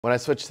When I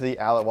switched to the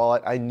Allet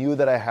wallet, I knew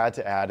that I had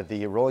to add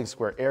the Rolling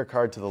Square Air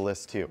card to the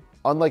list too.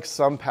 Unlike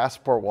some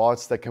passport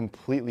wallets that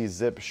completely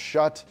zip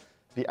shut,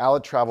 the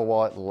Allet travel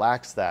wallet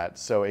lacks that,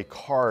 so a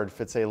card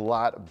fits a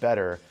lot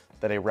better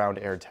than a round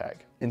AirTag.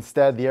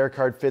 Instead, the Air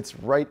card fits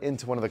right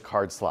into one of the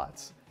card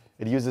slots.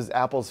 It uses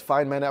Apple's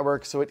Find My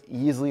network, so it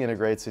easily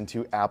integrates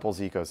into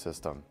Apple's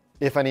ecosystem.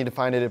 If I need to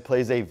find it, it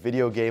plays a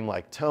video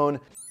game-like tone,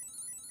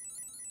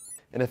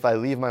 and if I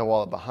leave my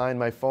wallet behind,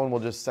 my phone will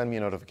just send me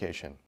a notification.